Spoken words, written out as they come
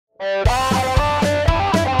In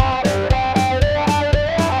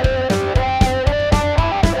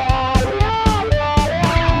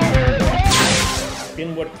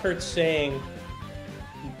what Kurt's saying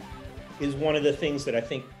is one of the things that I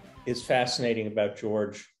think is fascinating about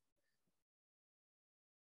George.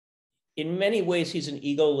 In many ways, he's an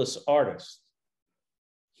egoless artist.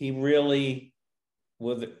 He really,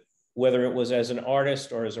 whether it was as an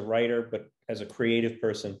artist or as a writer, but as a creative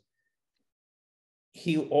person,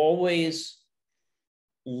 he always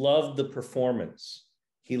loved the performance.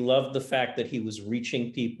 He loved the fact that he was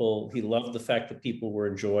reaching people. He loved the fact that people were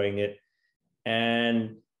enjoying it.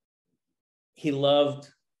 And he loved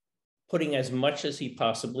putting as much as he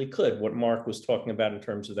possibly could, what Mark was talking about in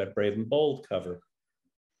terms of that Brave and Bold cover.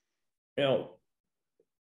 You know,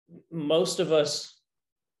 most of us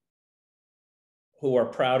who are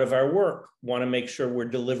proud of our work want to make sure we're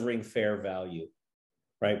delivering fair value,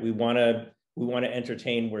 right? We want to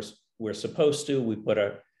entertain where we're supposed to. We put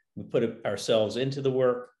ourselves into the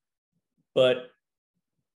work, but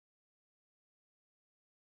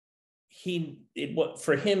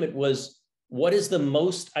for him, it was, what is the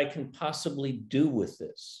most I can possibly do with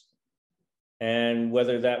this? And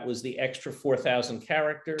whether that was the extra 4,000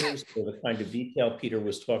 characters or the kind of detail Peter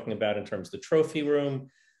was talking about in terms of the trophy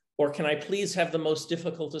room, or can I please have the most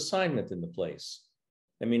difficult assignment in the place?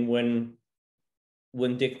 I mean,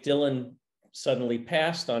 when Dick Dillon suddenly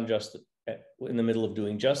passed on in the middle of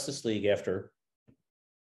doing Justice League after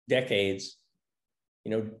decades,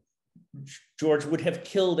 you know, George would have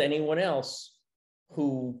killed anyone else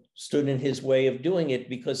who stood in his way of doing it,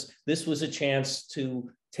 because this was a chance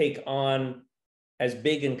to take on as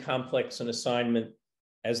big and complex an assignment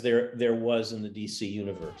as there was in the DC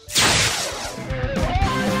universe.